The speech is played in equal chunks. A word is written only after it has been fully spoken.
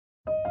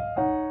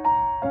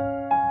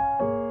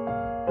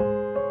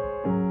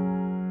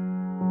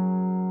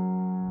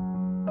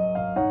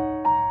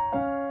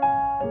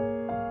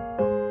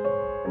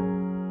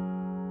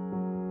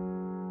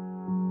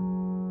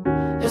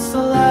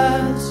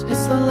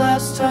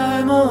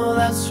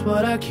that's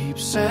what I keep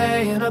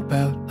saying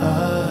about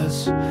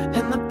us.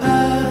 In the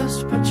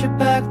past, put you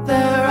back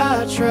there,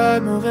 I try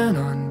moving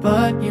on,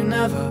 but you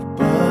never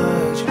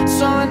budge.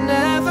 So I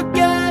never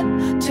get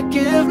to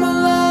give my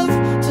love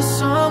to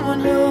someone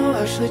who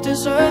actually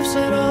deserves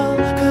it all.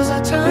 Cause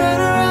I turn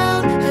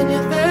around and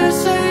you're there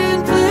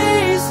saying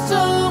please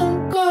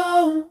don't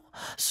go.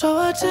 So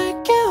I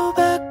take you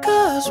back,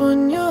 cause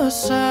when you're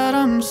sad,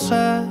 I'm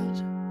sad.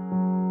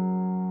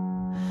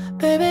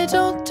 Baby,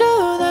 don't do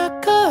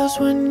that, cause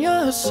when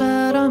you're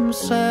sad, I'm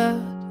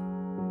sad.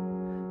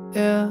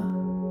 Yeah.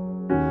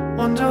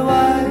 Wonder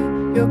why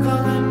you're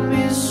calling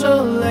me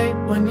so late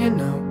when you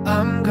know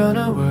I'm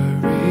gonna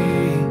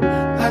worry.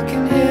 I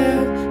can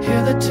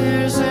hear the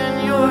tears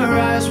in your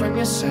eyes when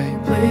you say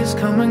please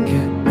come and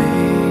get me.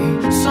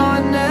 So I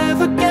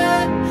never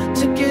get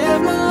to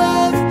give my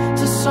love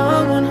to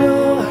someone who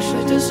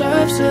actually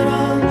deserves it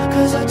all.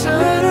 Cause I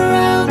turn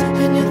around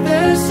and you're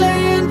there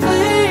saying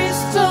please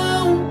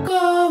don't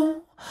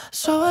go.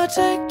 So I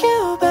take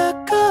you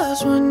back,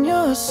 cause when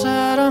you're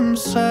sad, I'm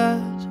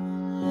sad.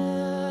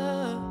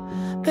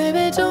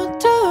 Baby, don't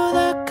do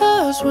that,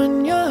 cause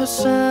when you're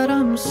sad,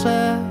 I'm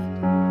sad.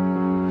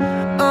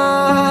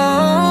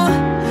 Oh,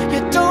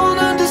 you don't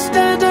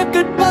understand a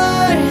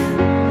goodbye,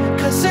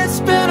 cause it's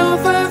been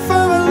over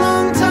for a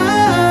long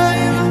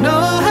time. You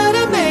know how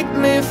to make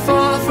me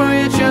fall for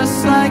you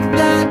just like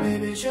that.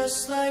 Baby,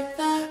 just like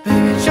that.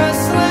 Baby,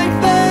 just like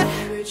that.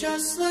 Baby,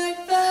 just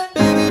like that.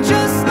 Baby,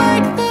 just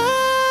like that.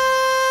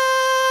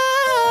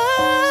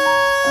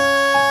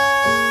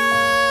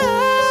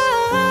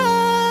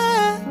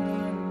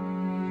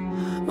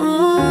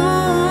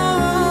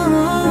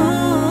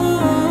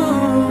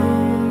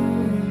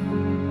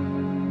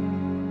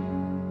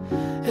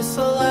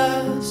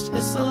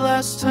 It's the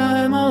last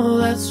time, oh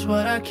that's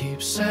what I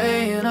keep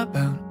saying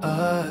about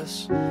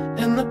us.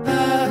 In the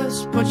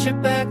past, put you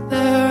back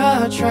there,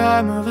 I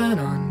try moving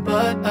on,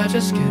 but I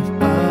just give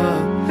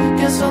up.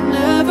 Guess I'll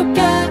never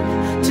get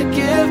to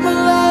give my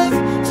love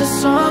to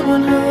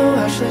someone who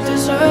actually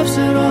deserves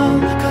it all.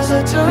 Cause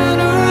I turn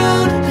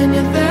around and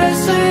you're there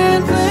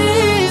saying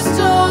please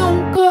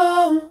don't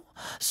go.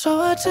 So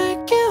I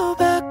take you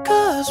back,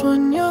 cause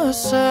when you're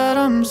sad,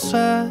 I'm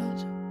sad.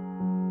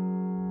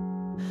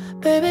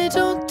 Baby,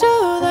 don't do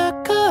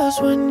that,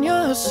 cause when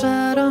you're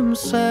sad, I'm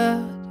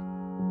sad.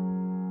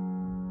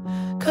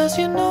 Cause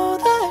you know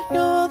that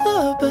you're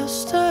the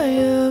best I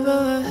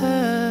ever